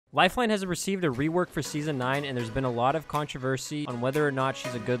Lifeline has received a rework for Season 9, and there's been a lot of controversy on whether or not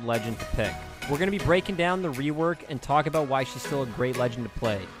she's a good legend to pick. We're going to be breaking down the rework and talk about why she's still a great legend to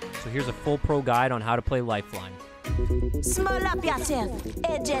play. So here's a full pro guide on how to play Lifeline. Small up yourself.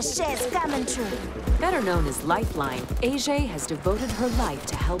 AJ Shay's coming true. Better known as Lifeline, AJ has devoted her life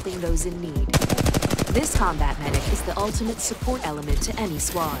to helping those in need. This combat medic is the ultimate support element to any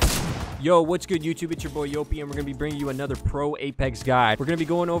squad. Yo, what's good YouTube? It's your boy Yopi, and we're going to be bringing you another Pro Apex guide. We're going to be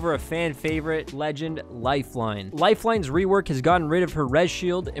going over a fan favorite legend, Lifeline. Lifeline's rework has gotten rid of her res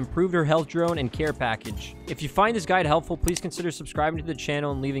shield, improved her health drone, and care package. If you find this guide helpful, please consider subscribing to the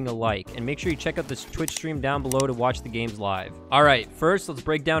channel and leaving a like. And make sure you check out this Twitch stream down below to watch the games live. Alright, first let's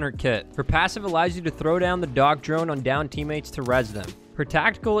break down her kit. Her passive allows you to throw down the dog drone on down teammates to res them. Her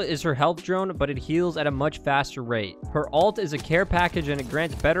tactical is her health drone, but it heals at a much faster rate. Her ult is a care package, and it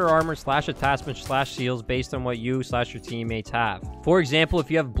grants better armor / attachments / seals based on what you / your teammates have. For example,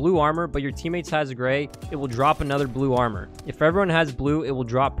 if you have blue armor, but your teammates has gray, it will drop another blue armor. If everyone has blue, it will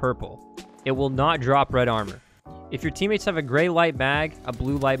drop purple. It will not drop red armor. If your teammates have a gray light mag, a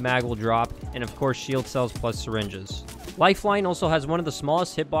blue light mag will drop, and of course shield cells plus syringes. Lifeline also has one of the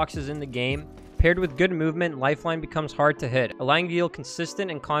smallest hitboxes in the game. Paired with good movement, Lifeline becomes hard to hit, allowing you to deal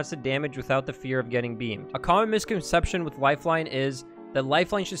consistent and constant damage without the fear of getting beamed. A common misconception with Lifeline is that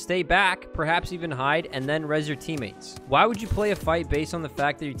Lifeline should stay back, perhaps even hide, and then res your teammates. Why would you play a fight based on the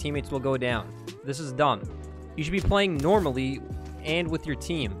fact that your teammates will go down? This is dumb. You should be playing normally and with your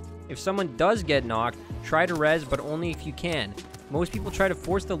team. If someone does get knocked, try to res, but only if you can. Most people try to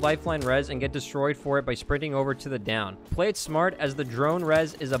force the Lifeline res and get destroyed for it by sprinting over to the down. Play it smart, as the drone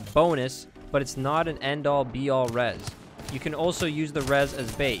res is a bonus, but it's not an end-all be-all res. You can also use the res as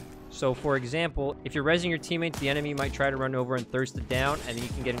bait. So for example, if you're resing your teammates, the enemy might try to run over and thirst it down, and then you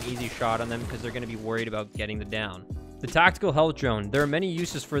can get an easy shot on them because they're going to be worried about getting the down. The tactical health drone. There are many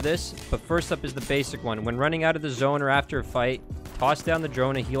uses for this, but first up is the basic one. When running out of the zone or after a fight, toss down the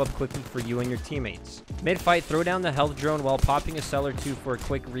drone and heal up quickly for you and your teammates. Mid-fight, throw down the health drone while popping a cell or two for a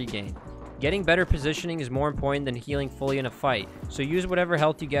quick regain. Getting better positioning is more important than healing fully in a fight, so use whatever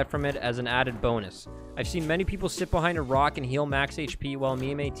health you get from it as an added bonus. I've seen many people sit behind a rock and heal max HP while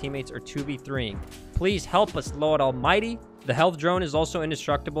me and my teammates are 2v3ing. Please help us, Lord Almighty! The health drone is also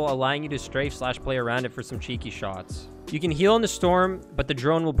indestructible, allowing you to strafe / play around it for some cheeky shots. You can heal in the storm, but the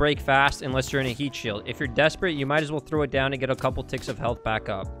drone will break fast unless you're in a heat shield. If you're desperate, you might as well throw it down and get a couple ticks of health back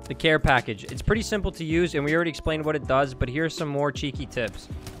up. The care package. It's pretty simple to use, and we already explained what it does, but here are some more cheeky tips.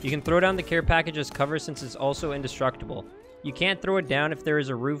 You can throw down the care package as cover since it's also indestructible. You can't throw it down if there is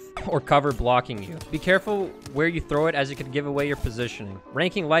a roof or cover blocking you. Be careful where you throw it, as it could give away your positioning.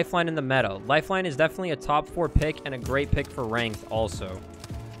 Ranking Lifeline in the meta. Lifeline is definitely a top 4 pick and a great pick for ranked also.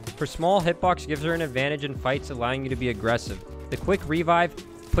 Her small hitbox gives her an advantage in fights, allowing you to be aggressive. The quick revive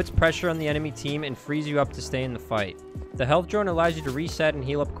puts pressure on the enemy team and frees you up to stay in the fight. The health drone allows you to reset and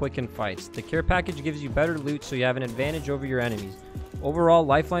heal up quick in fights. The care package gives you better loot, so you have an advantage over your enemies. Overall,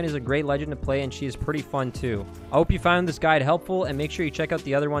 Lifeline is a great legend to play, and she is pretty fun too. I hope you found this guide helpful, and make sure you check out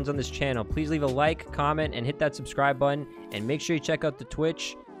the other ones on this channel. Please leave a like, comment, and hit that subscribe button, and make sure you check out the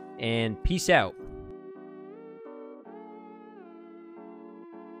Twitch, and peace out.